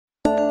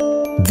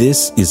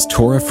This is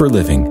Torah for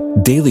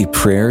Living, daily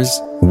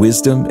prayers,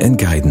 wisdom, and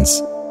guidance.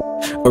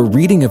 A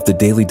reading of the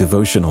daily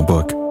devotional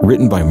book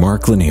written by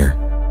Mark Lanier.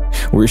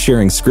 We're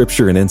sharing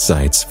scripture and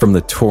insights from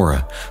the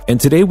Torah, and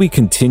today we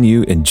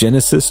continue in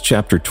Genesis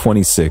chapter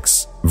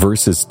 26,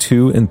 verses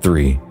 2 and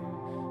 3.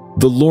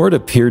 The Lord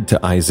appeared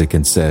to Isaac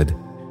and said,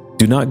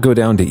 "Do not go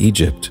down to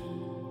Egypt.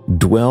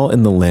 Dwell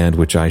in the land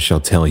which I shall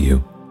tell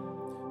you.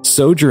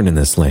 Sojourn in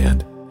this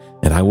land,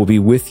 and I will be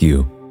with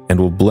you and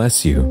will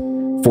bless you.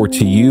 For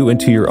to you and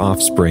to your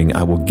offspring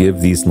I will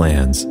give these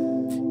lands,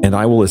 and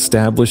I will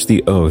establish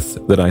the oath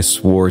that I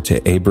swore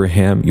to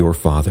Abraham your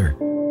father."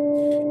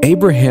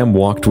 Abraham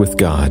walked with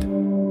God.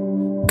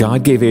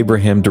 God gave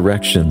Abraham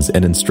directions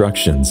and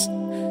instructions,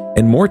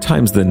 and more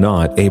times than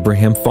not,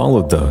 Abraham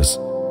followed those.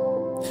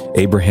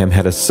 Abraham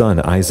had a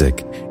son,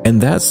 Isaac,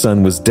 and that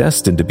son was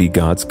destined to be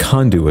God's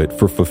conduit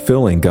for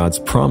fulfilling God's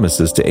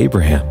promises to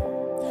Abraham.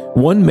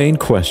 One main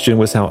question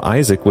was how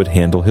Isaac would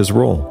handle his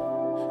role.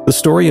 The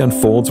story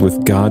unfolds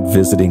with God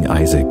visiting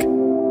Isaac,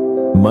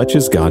 much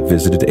as God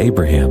visited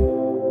Abraham.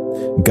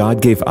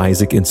 God gave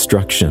Isaac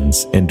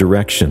instructions and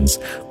directions,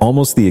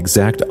 almost the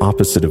exact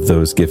opposite of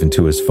those given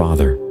to his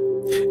father.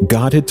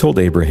 God had told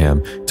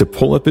Abraham to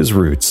pull up his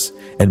roots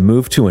and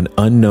move to an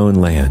unknown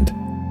land.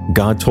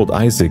 God told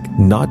Isaac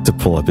not to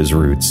pull up his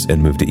roots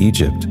and move to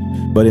Egypt,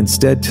 but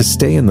instead to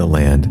stay in the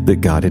land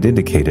that God had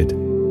indicated.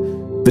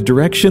 The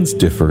directions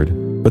differed,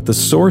 but the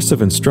source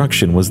of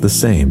instruction was the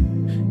same.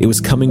 It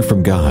was coming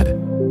from God.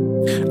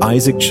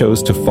 Isaac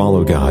chose to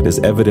follow God as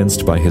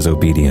evidenced by his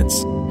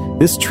obedience.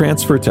 This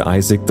transferred to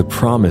Isaac the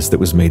promise that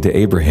was made to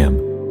Abraham.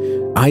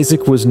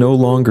 Isaac was no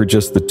longer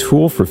just the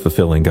tool for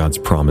fulfilling God's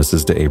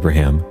promises to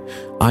Abraham.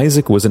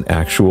 Isaac was an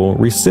actual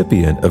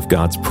recipient of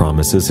God's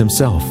promises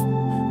himself.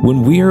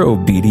 When we are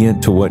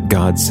obedient to what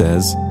God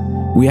says,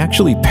 we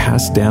actually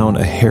pass down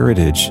a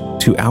heritage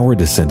to our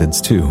descendants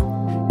too.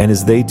 And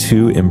as they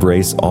too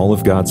embrace all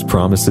of God's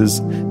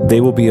promises,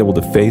 they will be able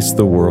to face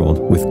the world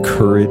with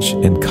courage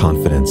and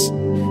confidence.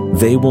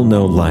 They will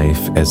know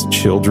life as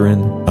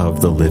children of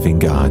the living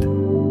God.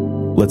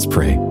 Let's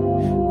pray.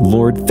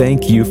 Lord,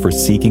 thank you for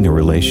seeking a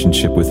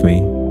relationship with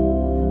me.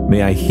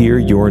 May I hear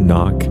your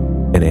knock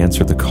and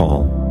answer the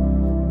call,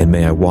 and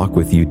may I walk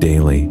with you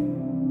daily.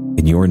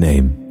 In your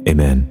name,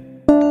 amen.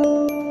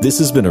 This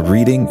has been a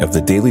reading of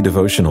the daily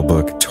devotional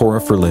book,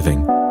 Torah for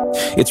Living.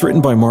 It's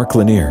written by Mark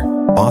Lanier,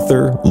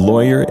 author,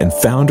 lawyer, and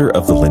founder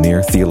of the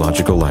Lanier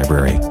Theological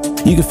Library.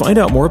 You can find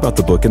out more about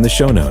the book in the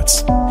show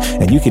notes.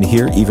 And you can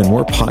hear even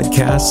more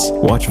podcasts,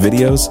 watch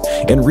videos,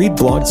 and read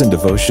blogs and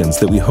devotions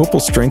that we hope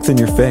will strengthen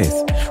your faith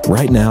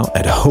right now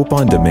at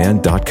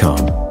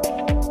hopeondemand.com.